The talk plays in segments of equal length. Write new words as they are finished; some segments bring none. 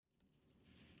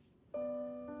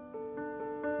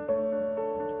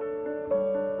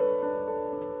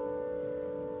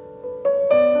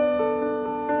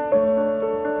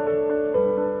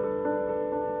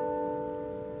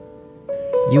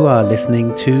You are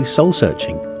listening to Soul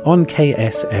Searching on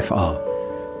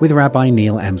KSFR with Rabbi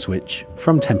Neil Amswich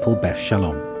from Temple Beth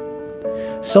Shalom.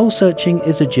 Soul Searching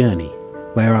is a journey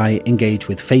where I engage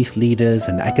with faith leaders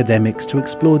and academics to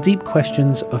explore deep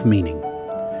questions of meaning.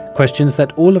 Questions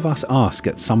that all of us ask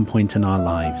at some point in our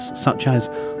lives, such as,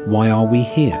 why are we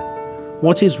here?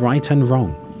 What is right and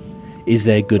wrong? Is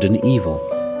there good and evil?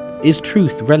 Is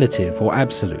truth relative or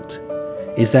absolute?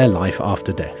 Is there life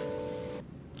after death?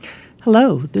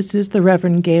 Hello, this is the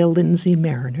Reverend Gail Lindsay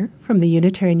Mariner from the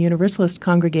Unitarian Universalist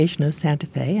Congregation of Santa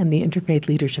Fe and the Interfaith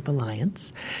Leadership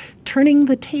Alliance, turning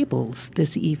the tables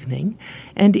this evening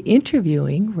and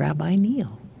interviewing Rabbi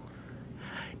Neil.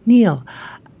 Neil,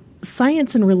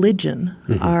 science and religion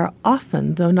are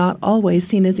often, though not always,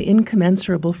 seen as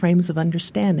incommensurable frames of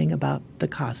understanding about the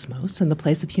cosmos and the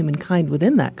place of humankind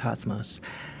within that cosmos.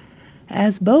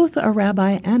 As both a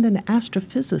rabbi and an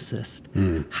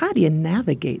astrophysicist, how do you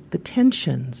navigate the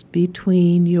tensions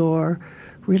between your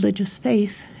religious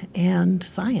faith and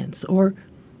science, or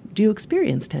do you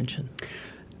experience tension?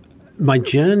 My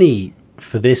journey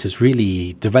for this has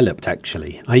really developed,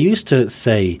 actually. I used to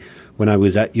say, when I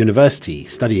was at university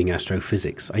studying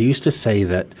astrophysics, I used to say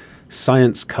that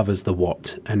science covers the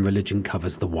what and religion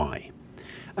covers the why.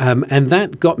 And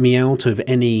that got me out of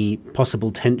any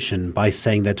possible tension by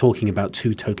saying they're talking about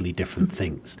two totally different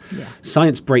things. Yeah.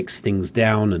 Science breaks things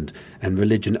down and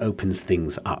religion opens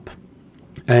things up.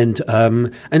 And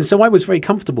so I was very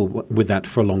comfortable with that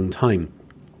for a long time.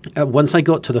 Once I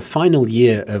got to the final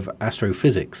year of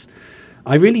astrophysics,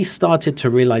 I really started to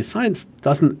realize science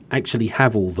doesn't actually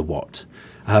have all the what.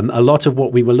 A lot of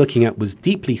what we were looking at was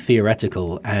deeply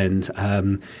theoretical, and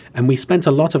we spent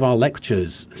a lot of our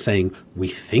lectures saying, we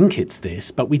think it's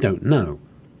this, but we don't know.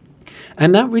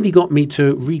 And that really got me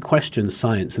to re-question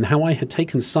science and how I had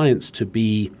taken science to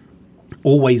be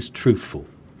always truthful.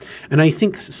 And I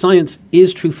think science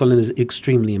is truthful and is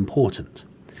extremely important,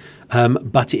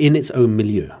 but in its own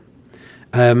milieu.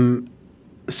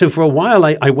 So for a while,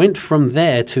 I went from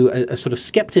there to a sort of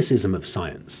skepticism of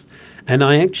science. And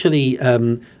I actually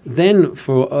then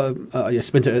I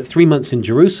spent 3 months in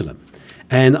Jerusalem,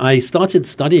 and I started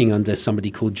studying under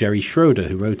somebody called Jerry Schroeder,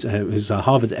 who's a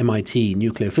Harvard MIT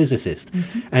nuclear physicist.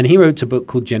 And he wrote a book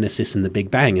called Genesis and the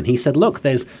Big Bang. And he said, look,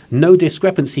 there's no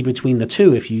discrepancy between the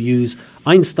two. If you use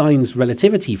Einstein's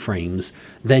relativity frames,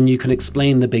 then you can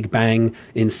explain the Big Bang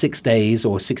in 6 days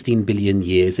or 16 billion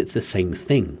years. It's the same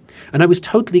thing. And I was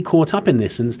totally caught up in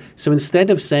this. And so instead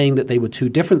of saying that they were two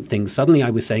different things, suddenly I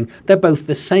was saying they're both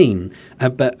the same.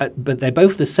 But they're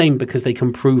both the same because they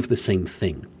can prove the same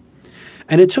thing.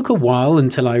 And it took a while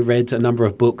until I read a number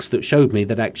of books that showed me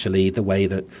that actually the way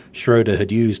that Schroeder had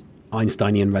used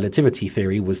Einsteinian relativity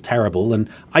theory was terrible, and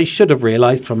I should have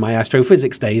realized from my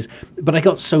astrophysics days, but I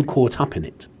got so caught up in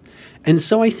it. And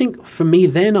so I think for me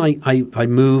then I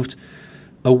moved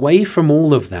away from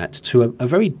all of that to a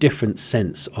very different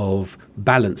sense of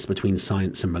balance between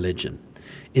science and religion,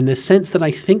 in the sense that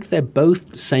I think they're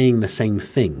both saying the same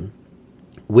thing,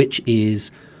 which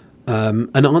is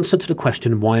an answer to the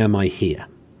question, why am I here?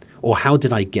 Or how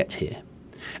did I get here?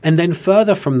 And then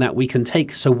further from that, we can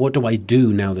take, so what do I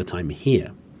do now that I'm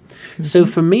here? So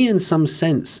for me, in some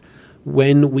sense,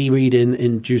 when we read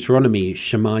in Deuteronomy,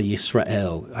 Shema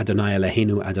Yisrael, Adonai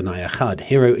Eloheinu, Adonai Echad,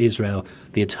 Hear, O Israel,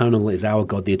 the Eternal is our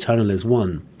God, the Eternal is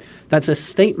one. That's a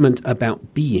statement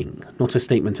about being, not a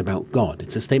statement about God.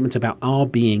 It's a statement about our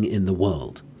being in the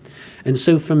world. And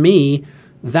so for me,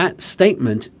 that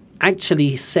statement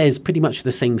actually says pretty much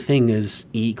the same thing as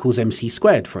E equals MC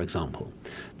squared, for example.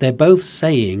 They're both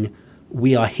saying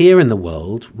we are here in the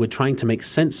world, we're trying to make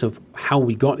sense of how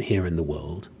we got here in the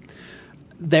world.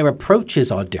 Their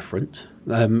approaches are different.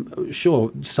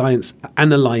 Sure, science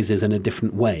analyzes in a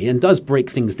different way and does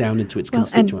break things down into its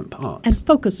constituent parts. And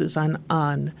focuses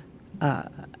on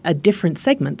a different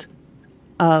segment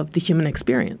of the human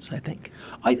experience, I think.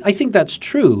 I think that's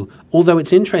true, although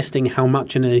it's interesting how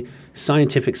much in a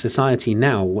scientific society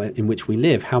now in which we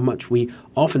live, how much we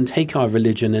often take our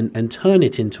religion and turn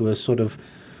it into a sort of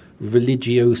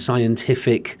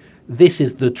religio-scientific, this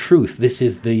is the truth, this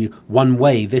is the one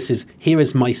way, here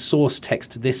is my source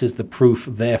text, this is the proof,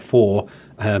 therefore,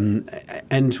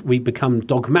 and we become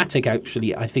dogmatic,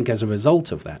 actually, I think, as a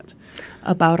result of that.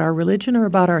 About our religion or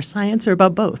about our science or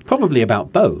about both? Probably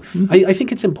about both. I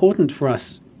think it's important for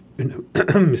us,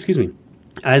 excuse me,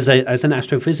 as an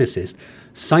astrophysicist,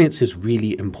 science is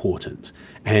really important,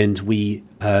 and we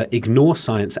ignore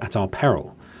science at our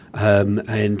peril.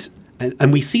 And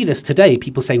And we see this today,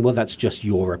 people saying, well, that's just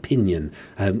your opinion.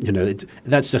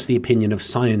 That's just the opinion of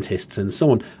scientists and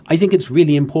so on. I think it's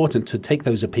really important to take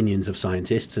those opinions of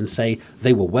scientists and say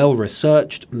they were well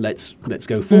researched. Let's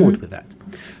go forward with that.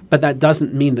 But that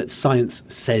doesn't mean that science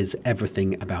says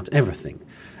everything about everything.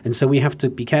 And so we have to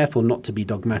be careful not to be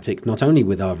dogmatic, not only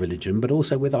with our religion, but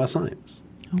also with our science.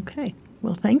 Okay.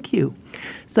 Well, thank you.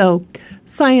 So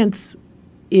science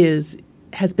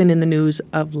has been in the news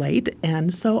of late,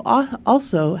 and so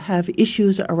also have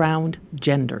issues around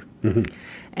gender. Mm-hmm.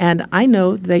 And I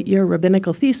know that your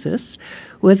rabbinical thesis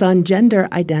was on gender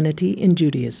identity in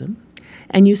Judaism,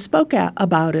 and you spoke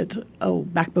about it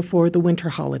back before the winter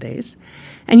holidays,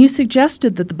 and you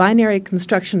suggested that the binary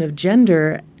construction of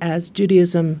gender as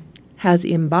Judaism has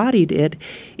embodied it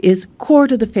is core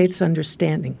to the faith's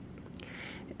understanding,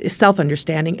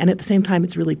 self-understanding, and at the same time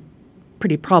it's really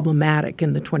pretty problematic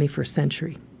in the 21st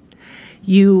century.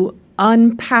 You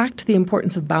unpacked the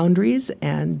importance of boundaries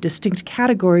and distinct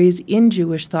categories in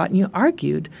Jewish thought, and you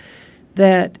argued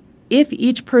that if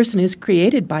each person is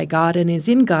created by God and is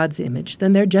in God's image,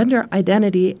 then their gender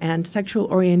identity and sexual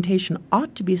orientation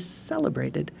ought to be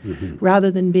celebrated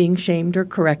rather than being shamed or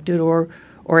corrected or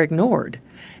ignored.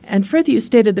 And further, you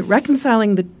stated that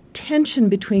reconciling the tension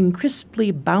between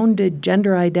crisply bounded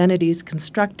gender identities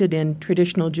constructed in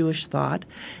traditional Jewish thought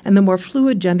and the more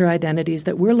fluid gender identities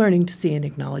that we're learning to see and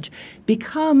acknowledge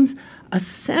becomes a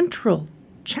central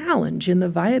challenge in the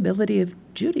viability of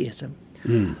Judaism.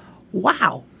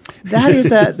 Wow.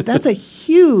 That's a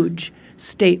huge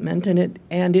statement,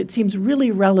 and it seems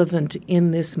really relevant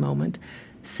in this moment.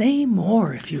 Say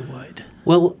more, if you would.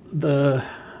 Well, the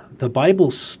Bible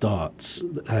starts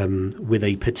with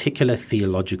a particular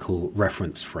theological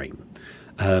reference frame.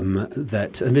 And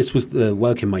this was the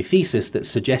work in my thesis that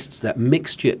suggests that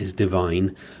mixture is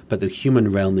divine, but the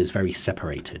human realm is very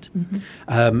separated.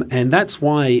 And that's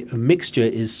why mixture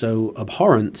is so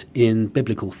abhorrent in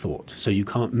biblical thought. So you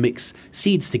can't mix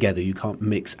seeds together, you can't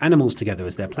mix animals together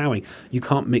as they're plowing, you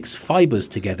can't mix fibers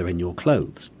together in your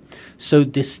clothes. So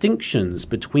distinctions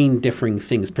between differing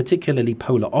things, particularly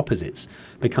polar opposites,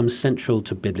 become central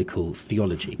to biblical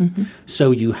theology.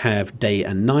 So you have day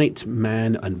and night,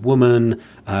 man and woman,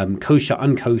 kosher,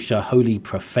 unkosher, holy,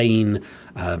 profane,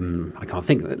 I can't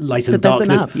think, light and darkness.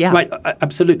 That's enough, yeah. Right,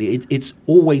 absolutely. It's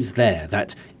always there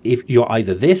that if you're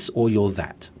either this or you're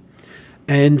that.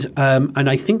 And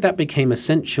I think that became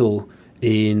essential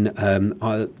in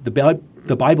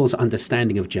the Bible's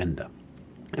understanding of gender.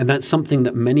 And that's something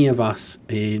that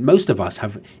most of us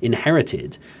have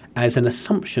inherited as an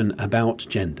assumption about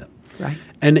gender. Right.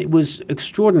 And it was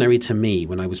extraordinary to me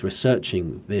when I was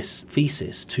researching this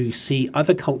thesis to see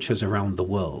other cultures around the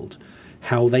world,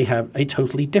 how they have a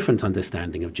totally different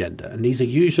understanding of gender. And these are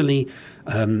usually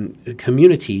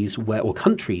communities or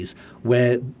countries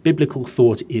where biblical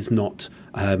thought is not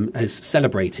as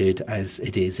celebrated as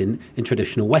it is in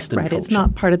traditional Western culture. Right, it's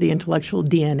not part of the intellectual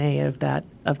DNA of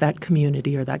that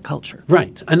community or that culture.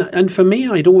 Right, and for me,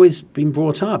 I'd always been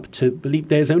brought up to believe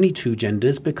there's only two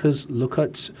genders because look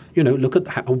at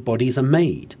how bodies are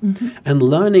made, and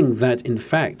learning that in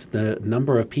fact the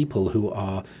number of people who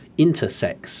are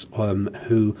intersex,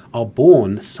 who are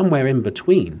born somewhere in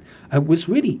between, was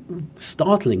really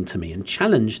startling to me and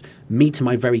challenged me to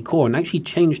my very core and actually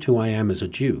changed who I am as a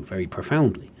Jew very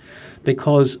profoundly.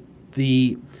 Because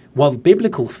while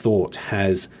biblical thought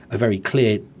has a very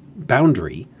clear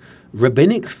boundary,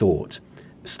 rabbinic thought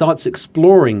starts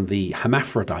exploring the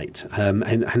hermaphrodite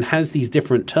and has these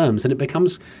different terms, and it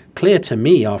becomes clear to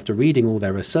me after reading all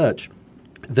their research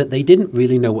that they didn't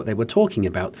really know what they were talking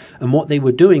about. And what they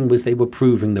were doing was they were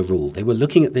proving the rule. They were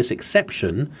looking at this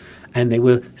exception and they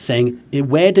were saying,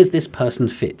 where does this person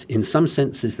fit? In some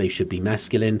senses, they should be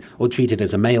masculine or treated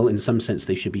as a male. In some sense,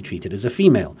 they should be treated as a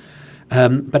female.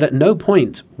 But at no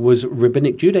point was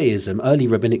Rabbinic Judaism, early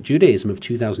Rabbinic Judaism of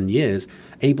 2,000 years,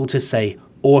 able to say,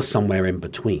 or somewhere in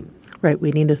between. Right,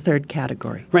 we need a third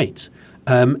category. Right.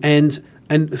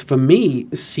 And for me,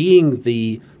 seeing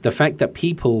the fact that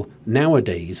people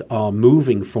nowadays are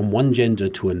moving from one gender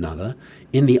to another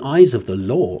in the eyes of the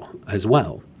law as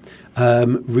well,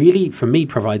 really, for me,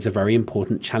 provides a very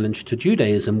important challenge to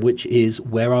Judaism, which is,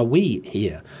 where are we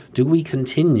here? Do we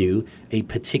continue a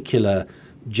particular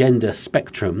gender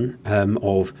spectrum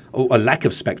or a lack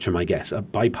of spectrum, I guess, a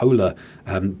bipolar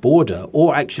border,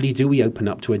 or actually do we open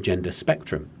up to a gender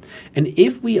spectrum? And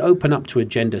if we open up to a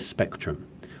gender spectrum,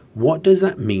 what does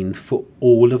that mean for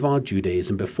all of our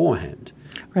Judaism beforehand?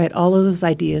 Right, all of those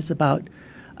ideas about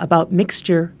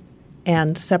mixture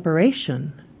and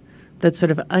separation that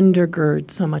sort of undergird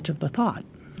so much of the thought.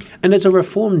 And as a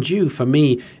Reformed Jew, for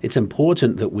me, it's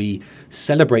important that we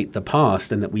celebrate the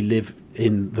past and that we live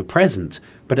in the present.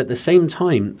 But at the same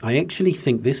time, I actually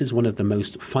think this is one of the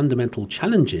most fundamental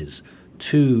challenges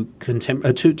to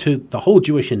the whole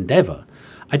Jewish endeavor.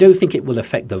 I don't think it will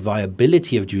affect the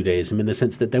viability of Judaism in the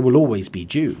sense that there will always be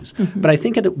Jews. But I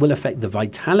think it will affect the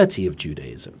vitality of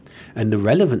Judaism and the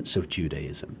relevance of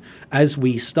Judaism as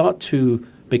we start to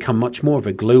become much more of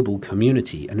a global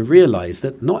community and realize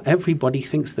that not everybody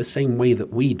thinks the same way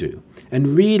that we do, and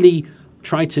really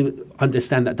try to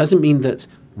understand that doesn't mean that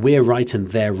we're right and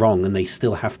they're wrong and they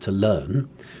still have to learn,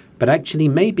 but actually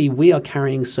maybe we are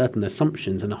carrying certain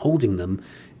assumptions and holding them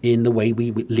in the way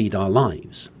we lead our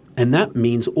lives. And that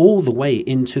means all the way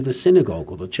into the synagogue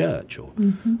or the church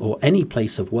or any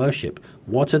place of worship.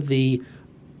 What are the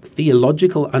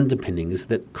theological underpinnings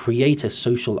that create a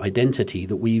social identity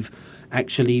that we've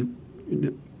actually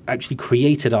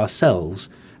created ourselves,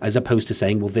 as opposed to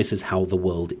saying, well, this is how the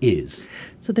world is?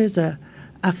 So there's a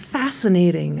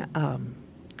fascinating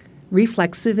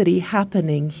reflexivity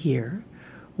happening here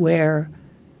where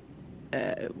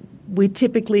we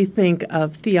typically think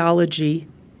of theology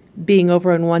being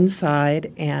over on one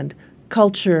side and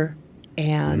culture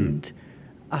and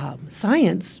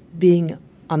science being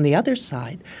on the other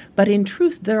side. But in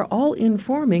truth, they're all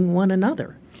informing one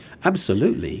another.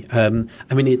 Absolutely.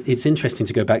 It's interesting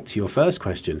to go back to your first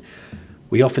question.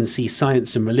 We often see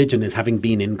science and religion as having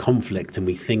been in conflict, and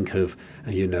we think of,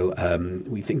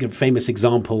 famous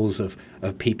examples of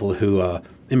people who are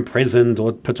imprisoned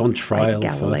or put on trial.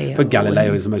 Galileo. For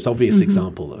Galileo is the most obvious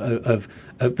example of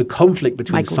the conflict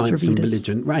between Michael science and Servetus.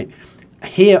 religion. Right.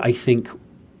 Here, I think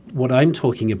what I'm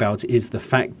talking about is the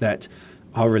fact that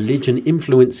our religion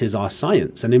influences our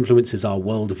science and influences our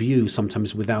worldview,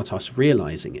 sometimes without us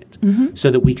realizing it. So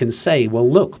that we can say, well,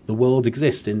 look, the world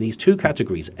exists in these two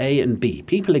categories, A and B.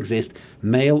 People exist,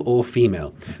 male or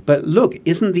female. But look,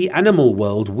 isn't the animal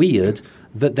world weird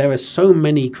that there are so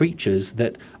many creatures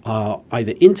that are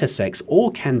either intersex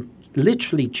or can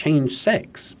literally change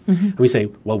sex? And we say,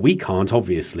 well, we can't,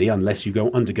 obviously, unless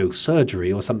you undergo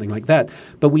surgery or something like that.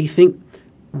 But we think,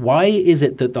 why is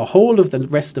it that the whole of the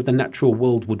rest of the natural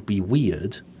world would be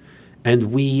weird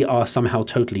and we are somehow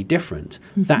totally different?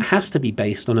 That has to be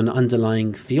based on an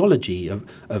underlying theology of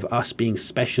us being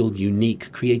special,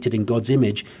 unique, created in God's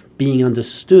image, being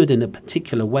understood in a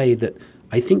particular way that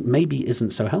I think maybe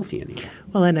isn't so healthy anymore.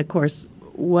 Well, and of course,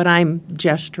 what I'm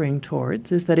gesturing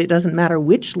towards is that it doesn't matter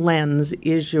which lens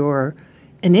is your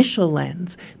initial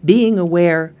lens. Being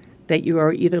aware that you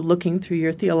are either looking through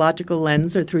your theological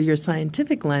lens or through your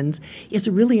scientific lens is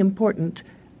a really important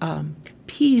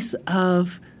piece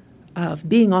of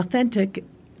being authentic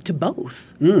to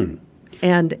both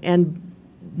and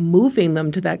moving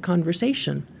them to that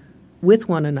conversation with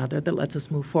one another that lets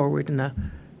us move forward in a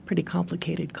pretty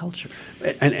complicated culture.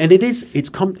 And it is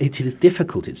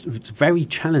difficult. It's very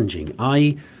challenging.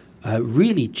 I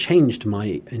really changed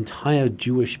my entire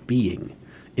Jewish being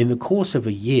in the course of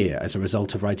a year as a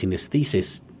result of writing this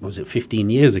thesis. Was it 15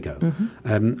 years ago?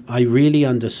 I really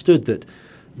understood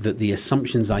that the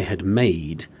assumptions I had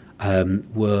made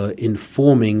were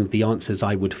informing the answers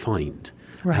I would find,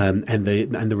 Right. and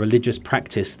the religious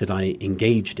practice that I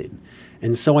engaged in.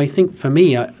 And so I think for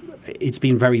me, it's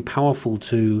been very powerful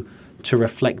to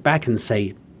reflect back and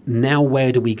say, now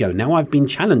where do we go? Now I've been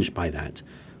challenged by that.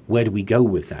 Where do we go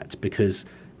with that? Because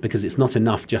it's not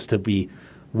enough just to be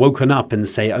woken up and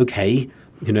say, okay,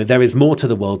 there is more to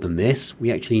the world than this.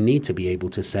 We actually need to be able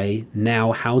to say,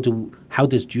 now how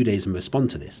does Judaism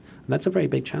respond to this? And that's a very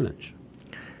big challenge.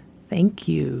 Thank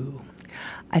you.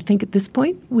 I think at this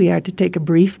point we are to take a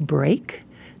brief break.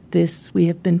 We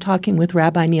have been talking with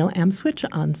Rabbi Neil Amswich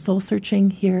on soul searching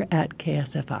here at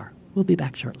KSFR. We'll be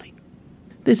back shortly.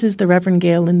 This is the Reverend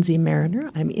Gail Lindsay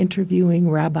Mariner. I'm interviewing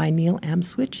Rabbi Neil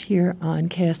Amswich here on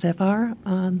KSFR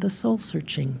on the Soul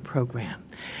Searching program.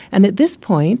 And at this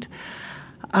point,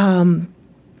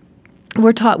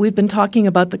 we've been talking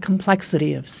about the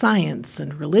complexity of science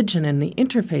and religion and the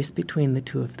interface between the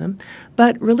two of them.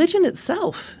 But religion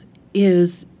itself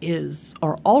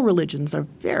or all religions are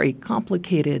very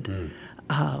complicated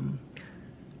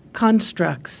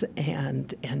constructs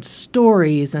and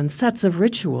stories and sets of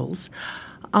rituals.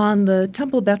 On the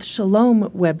Temple Beth Shalom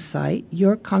website,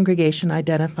 your congregation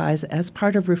identifies as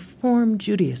part of Reform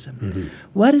Judaism.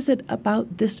 What is it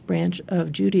about this branch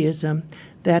of Judaism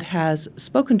that has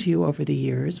spoken to you over the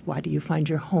years? Why do you find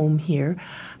your home here?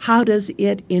 How does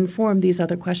it inform these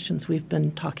other questions we've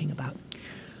been talking about?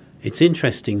 It's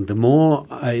interesting. The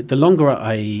longer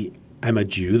I am a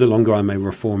Jew, the longer I'm a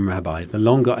Reform rabbi, the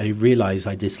longer I realize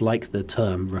I dislike the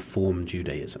term Reform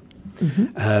Judaism.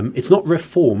 It's not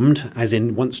reformed, as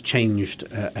in once changed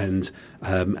and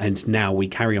now we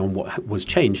carry on what was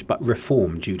changed, but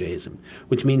Reform Judaism,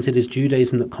 which means it is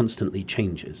Judaism that constantly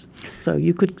changes. So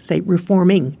you could say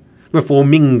reforming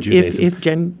Judaism. if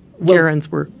gerunds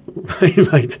were...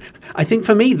 Right. I think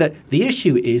for me that the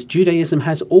issue is Judaism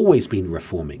has always been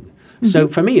reforming. So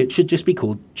for me it should just be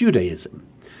called Judaism.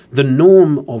 The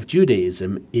norm of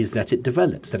Judaism is that it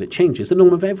develops, that it changes. The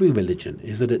norm of every religion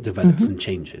is that it develops and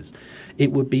changes.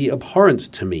 It would be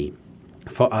abhorrent to me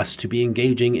for us to be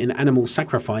engaging in animal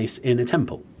sacrifice in a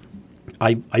temple.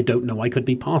 I don't know I could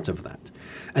be part of that.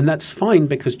 And that's fine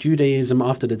because Judaism,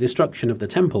 after the destruction of the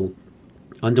temple,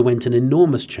 underwent an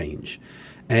enormous change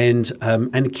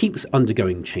and keeps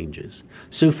undergoing changes.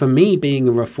 So for me, being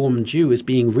a Reformed Jew is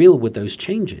being real with those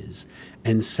changes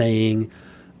and saying,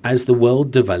 as the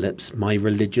world develops, my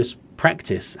religious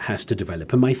practice has to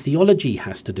develop and my theology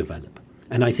has to develop.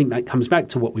 And I think that comes back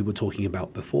to what we were talking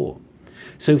about before.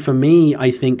 So for me, I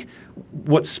think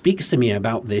what speaks to me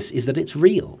about this is that it's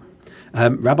real.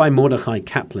 Rabbi Mordechai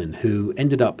Kaplan, who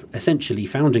ended up essentially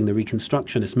founding the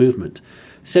Reconstructionist movement,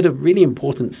 said a really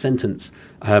important sentence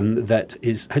that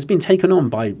has been taken on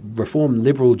by Reformed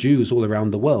liberal Jews all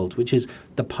around the world, which is,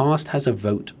 the past has a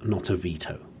vote, not a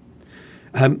veto.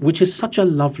 Which is such a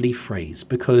lovely phrase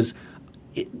because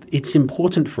it's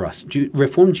important for us.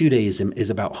 Reform Judaism is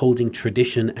about holding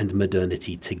tradition and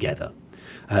modernity together.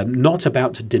 Not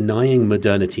about denying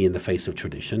modernity in the face of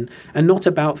tradition, and not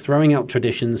about throwing out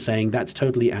traditions saying that's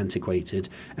totally antiquated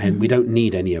and we don't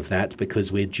need any of that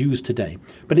because we're Jews today.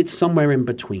 But it's somewhere in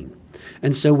between.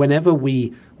 And so whenever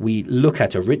we look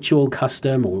at a ritual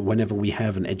custom or whenever we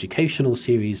have an educational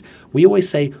series, we always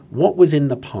say, what was in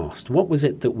the past? What was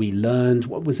it that we learned?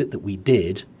 What was it that we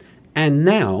did? And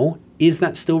now, is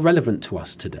that still relevant to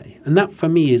us today? And that for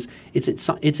me it's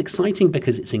exciting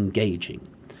because it's engaging.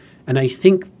 And I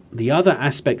think the other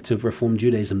aspect of Reform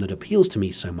Judaism that appeals to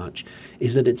me so much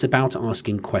is that it's about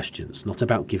asking questions, not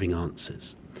about giving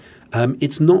answers.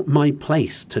 It's not my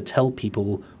place to tell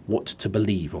people what to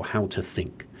believe or how to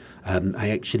think. I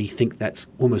actually think that's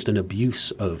almost an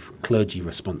abuse of clergy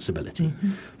responsibility.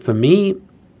 For me,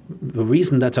 the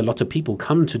reason that a lot of people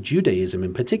come to Judaism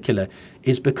in particular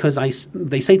is because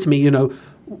they say to me,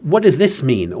 what does this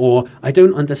mean? Or I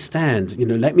don't understand,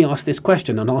 let me ask this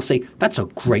question. And I'll say, that's a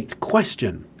great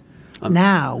question.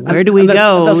 Now, where do we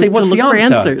go they'll say, what's to look the for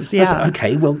answer? answers? Yeah. Say,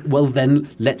 okay, well then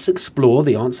let's explore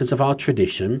the answers of our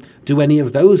tradition. Do any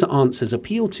of those answers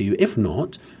appeal to you? If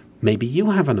not, maybe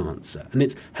you have an answer. And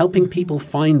it's helping people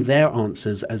find their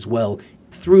answers as well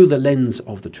through the lens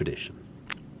of the tradition.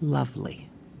 Lovely.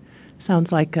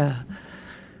 Sounds like an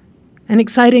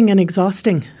exciting and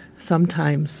exhausting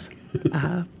sometimes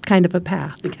kind of a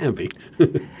path. It can be.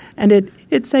 And it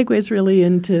segues really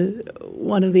into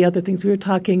one of the other things we were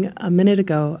talking a minute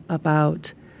ago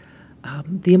about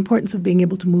the importance of being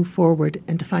able to move forward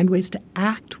and to find ways to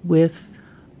act with,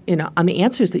 on the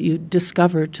answers that you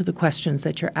discover to the questions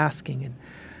that you're asking.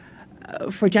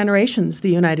 And for generations,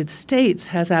 the United States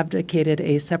has advocated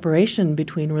a separation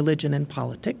between religion and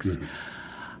politics,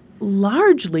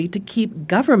 largely to keep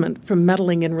government from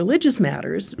meddling in religious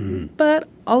matters, but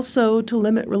also to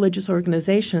limit religious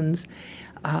organizations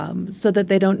so that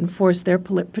they don't enforce their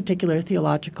particular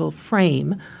theological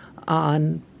frame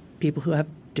on people who have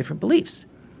different beliefs.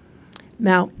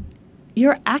 Now,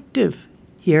 you're active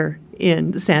here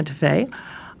in Santa Fe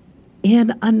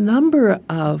in a number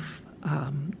of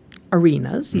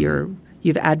arenas.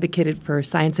 You've advocated for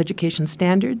science education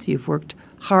standards. You've worked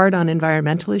hard on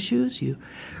environmental issues. You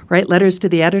write letters to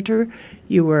the editor.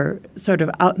 You were sort of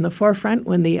out in the forefront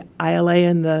when the ILA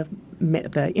and the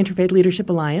Interfaith Leadership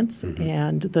Alliance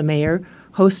and the mayor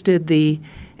hosted the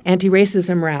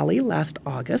anti-racism rally last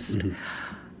August.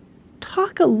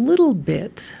 Talk a little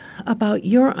bit about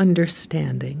your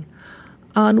understanding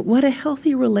on what a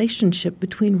healthy relationship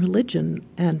between religion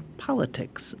and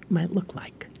politics might look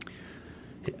like.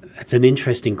 That's an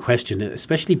interesting question,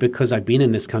 especially because I've been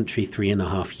in this country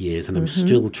 3.5 years and I'm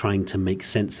still trying to make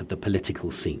sense of the political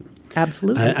scene.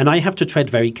 Absolutely. And I have to tread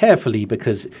very carefully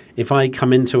because if I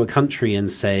come into a country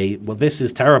and say, well, this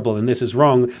is terrible and this is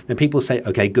wrong, then people say,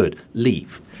 okay, good,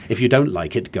 leave. If you don't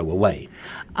like it, go away.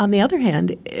 On the other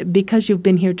hand, because you've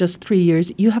been here just 3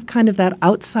 years, you have kind of that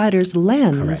outsider's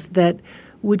lens Correct. that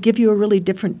would give you a really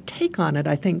different take on it,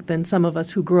 I think, than some of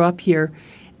us who grew up here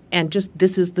and just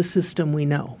this is the system we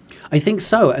know. I think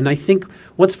so. And I think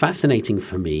what's fascinating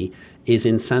for me is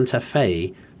in Santa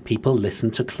Fe, people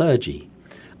listen to clergy.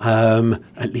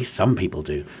 At least some people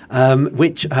do,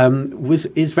 which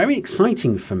is very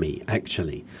exciting for me,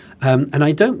 actually. And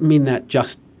I don't mean that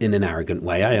just in an arrogant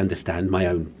way. I understand my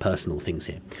own personal things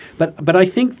here. But I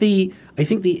think the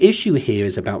issue here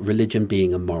is about religion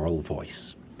being a moral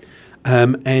voice.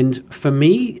 And for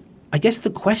me, I guess the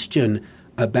question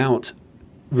about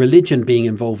religion being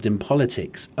involved in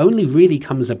politics only really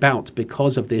comes about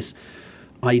because of this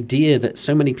idea that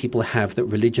so many people have that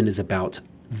religion is about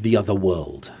the other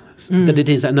world, that it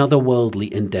is an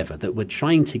otherworldly endeavor, that we're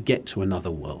trying to get to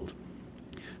another world.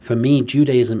 For me,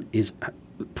 Judaism is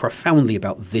profoundly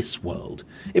about this world.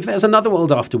 If there's another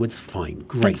world afterwards, fine,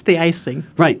 great. That's the icing.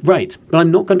 Right. But I'm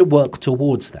not going to work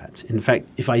towards that. In fact,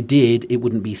 if I did, it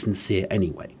wouldn't be sincere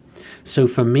anyway. So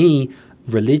for me,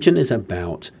 religion is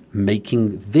about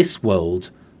making this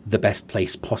world the best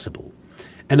place possible.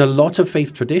 And a lot of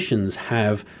faith traditions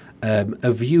have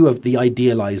a view of the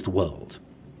idealized world.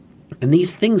 And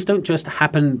these things don't just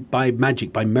happen by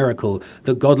magic, by miracle,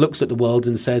 that God looks at the world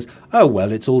and says, oh,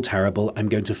 well, it's all terrible, I'm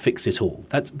going to fix it all.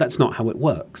 That's not how it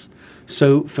works.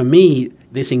 So for me,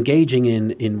 this engaging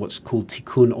in what's called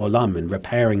tikkun olam, and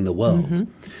repairing the world,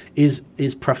 is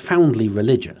profoundly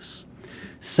religious.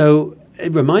 So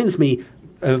it reminds me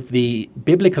of the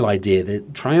biblical idea, the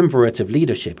triumvirate of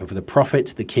leadership of the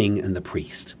prophet, the king, and the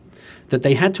priest, that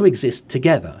they had to exist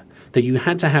together, that you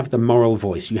had to have the moral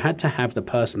voice, you had to have the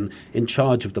person in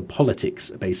charge of the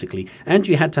politics, basically, and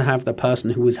you had to have the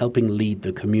person who was helping lead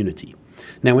the community.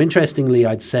 Now, interestingly,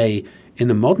 I'd say in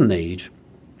the modern age,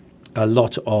 a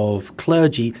lot of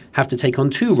clergy have to take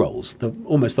on two roles,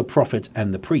 almost the prophet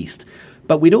and the priest.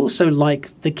 But we'd also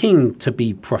like the king to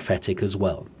be prophetic as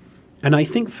well. And I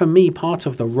think for me, part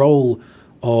of the role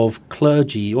of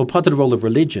clergy, or part of the role of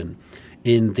religion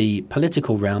in the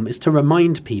political realm, is to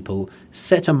remind people,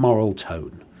 set a moral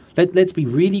tone. Let's be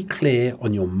really clear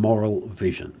on your moral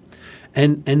vision.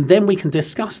 And then we can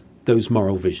discuss those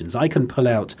moral visions. I can pull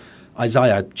out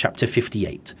Isaiah chapter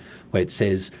 58, where it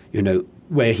says,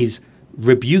 where he's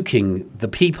rebuking the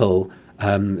people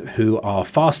who are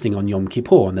fasting on Yom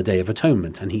Kippur, on the Day of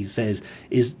Atonement. And he says,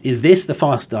 is this the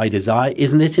fast I desire?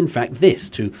 Isn't it in fact this,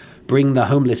 to bring the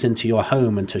homeless into your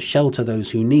home and to shelter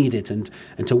those who need it and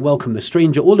to welcome the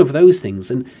stranger, all of those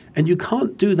things. And you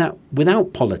can't do that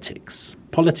without politics.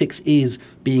 Politics is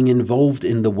being involved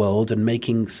in the world and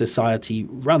making society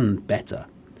run better.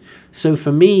 So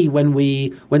for me, when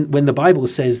the Bible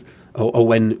says, or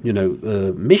when,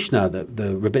 Mishnah,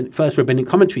 the first rabbinic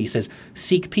commentary says,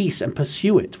 seek peace and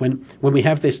pursue it. When we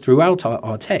have this throughout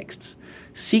our texts,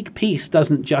 seek peace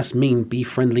doesn't just mean be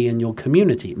friendly in your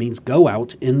community. It means go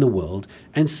out in the world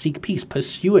and seek peace.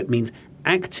 Pursue it means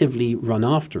actively run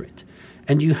after it.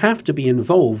 And you have to be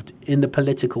involved in the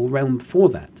political realm for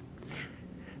that.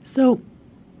 So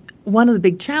one of the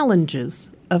big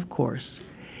challenges, of course,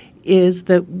 is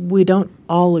that we don't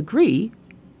all agree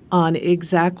on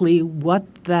exactly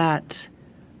what that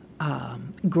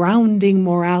grounding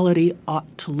morality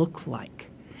ought to look like.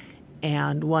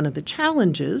 And one of the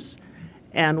challenges,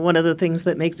 and one of the things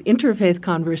that makes interfaith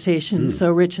conversation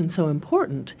so rich and so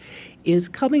important, is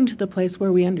coming to the place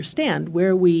where we understand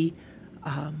where we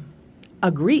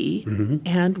agree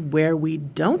and where we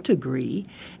don't agree,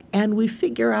 and we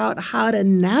figure out how to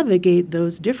navigate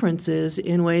those differences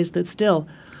in ways that still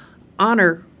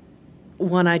honor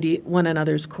one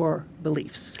another's core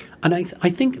beliefs. And I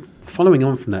think, following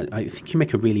on from that, I think you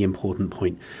make a really important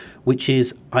point, which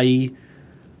is I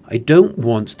don't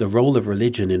want the role of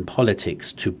religion in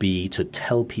politics to be to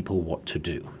tell people what to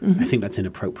do. I think that's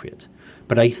inappropriate.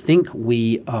 But I think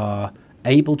we are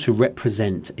able to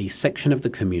represent a section of the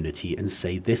community and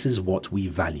say, this is what we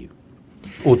value,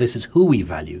 or this is who we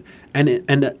value,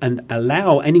 and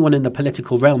allow anyone in the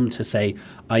political realm to say,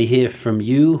 I hear from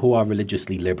you who are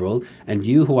religiously liberal and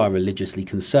you who are religiously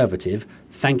conservative.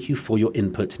 Thank you for your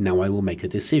input. Now I will make a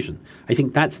decision. I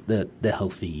think that's the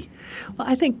healthy. Well,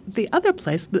 I think the other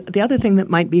place, the other thing that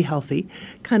might be healthy,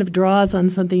 kind of draws on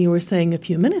something you were saying a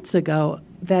few minutes ago,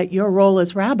 that your role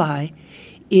as rabbi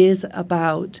is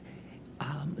about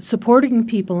supporting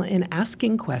people in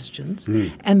asking questions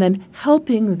and then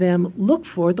helping them look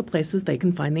for the places they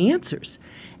can find the answers,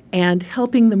 and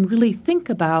helping them really think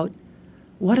about,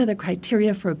 what are the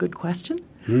criteria for a good question?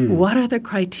 What are the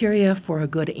criteria for a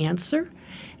good answer?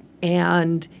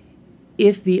 And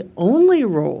if the only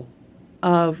role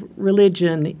of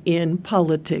religion in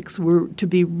politics were to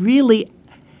be really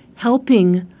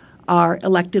helping our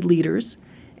elected leaders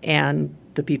and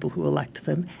the people who elect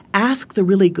them ask the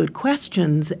really good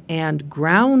questions and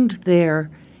ground their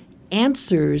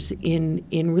answers in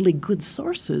really good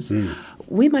sources,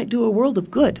 we might do a world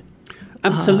of good.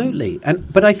 Absolutely.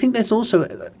 But I think there's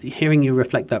also, hearing you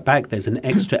reflect that back, there's an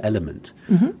extra element,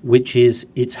 which is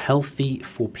it's healthy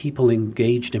for people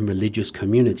engaged in religious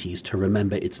communities to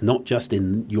remember it's not just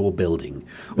in your building,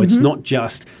 or it's not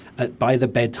just by the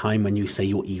bedtime when you say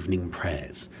your evening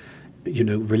prayers.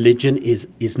 Religion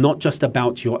is not just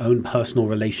about your own personal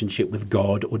relationship with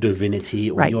God or divinity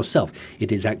or yourself.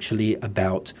 It is actually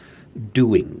about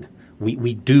doing.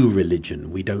 We do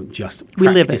religion. We don't just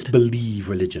practice, believe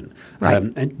religion.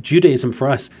 Right. And Judaism for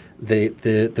us, the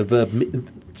verb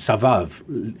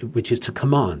savav, which is to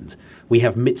command. We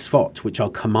have mitzvot, which are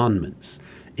commandments.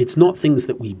 It's not things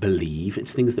that we believe,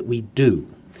 it's things that we do.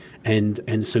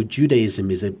 And so Judaism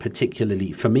is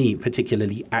for me,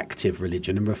 particularly active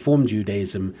religion, and Reform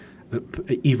Judaism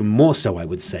even more so, I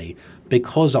would say,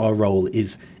 because our role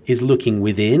is looking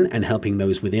within and helping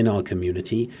those within our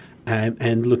community,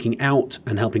 and looking out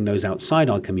and helping those outside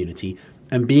our community,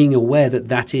 and being aware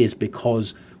that is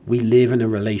because we live in a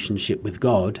relationship with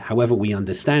God, however we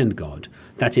understand God.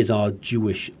 That is our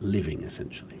Jewish living,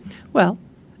 essentially. Well,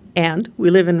 and we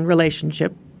live in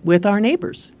relationship with our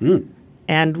neighbors.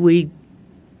 And we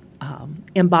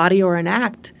embody or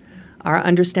enact our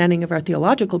understanding of our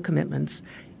theological commitments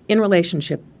in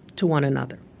relationship to one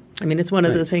another. I mean, it's one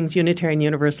of the things Unitarian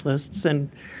Universalists and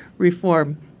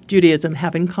Reform Judaism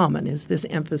have in common, is this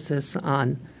emphasis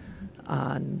on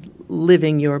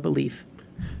living your belief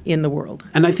in the world.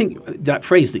 And I think that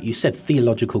phrase that you said,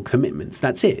 theological commitments,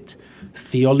 that's it.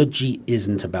 Theology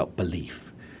isn't about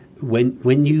belief.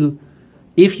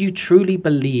 If you truly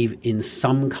believe in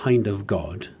some kind of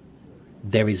God,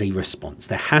 there is a response.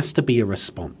 There has to be a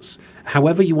response.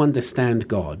 However you understand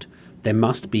God, there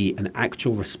must be an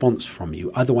actual response from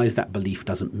you. Otherwise, that belief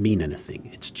doesn't mean anything.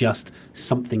 It's just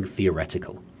something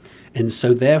theoretical. And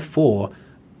so, therefore,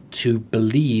 to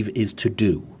believe is to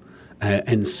do.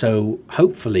 And so,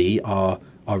 hopefully, our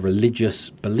religious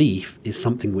belief is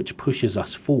something which pushes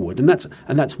us forward. And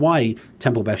that's why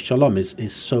Temple Beth Shalom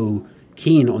is so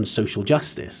keen on social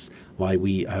justice, why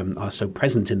we are so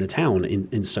present in the town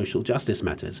in social justice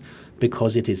matters,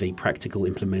 because it is a practical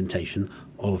implementation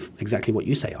of exactly what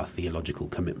you say, our theological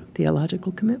commitment.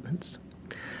 Theological commitments.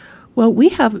 Well, we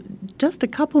have just a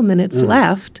couple minutes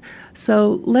left,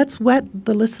 so let's whet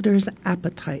the listeners'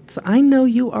 appetites. I know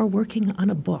you are working on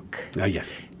a book.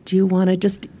 Yes. Do you want to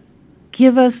just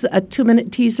give us a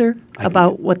 2-minute teaser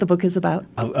about what the book is about?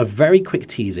 A very quick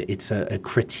teaser. It's a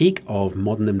critique of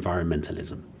modern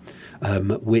environmentalism,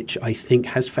 which I think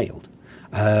has failed.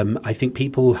 I think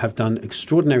people have done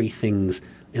extraordinary things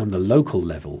on the local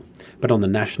level, but on the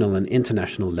national and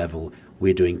international level,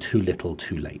 we're doing too little,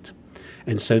 too late.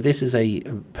 And so this is a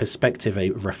perspective, a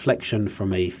reflection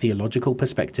from a theological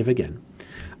perspective again,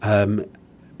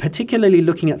 particularly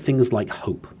looking at things like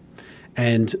hope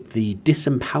and the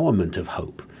disempowerment of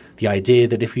hope. The idea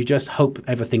that if you just hope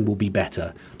everything will be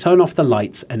better, turn off the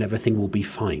lights and everything will be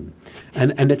fine.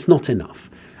 And it's not enough.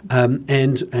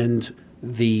 And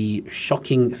the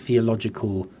shocking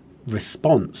theological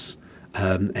response,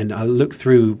 and I'll look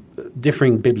through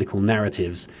differing biblical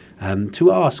narratives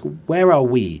to ask, where are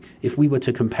we? If we were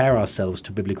to compare ourselves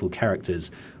to biblical characters,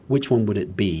 which one would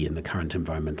it be in the current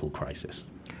environmental crisis?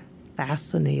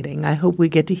 Fascinating. I hope we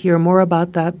get to hear more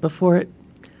about that before it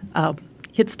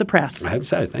hits the press. I hope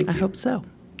so. Thank you. I hope so.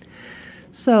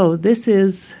 So this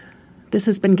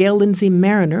has been Gail Lindsay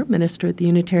Mariner, minister at the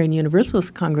Unitarian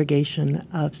Universalist Congregation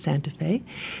of Santa Fe,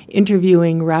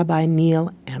 interviewing Rabbi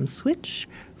Neil Amswich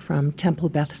from Temple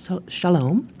Beth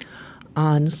Shalom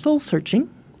on soul searching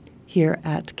here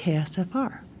at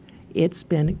KSFR. It's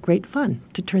been great fun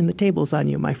to turn the tables on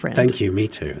you, my friend. Thank you. Me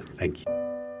too. Thank you.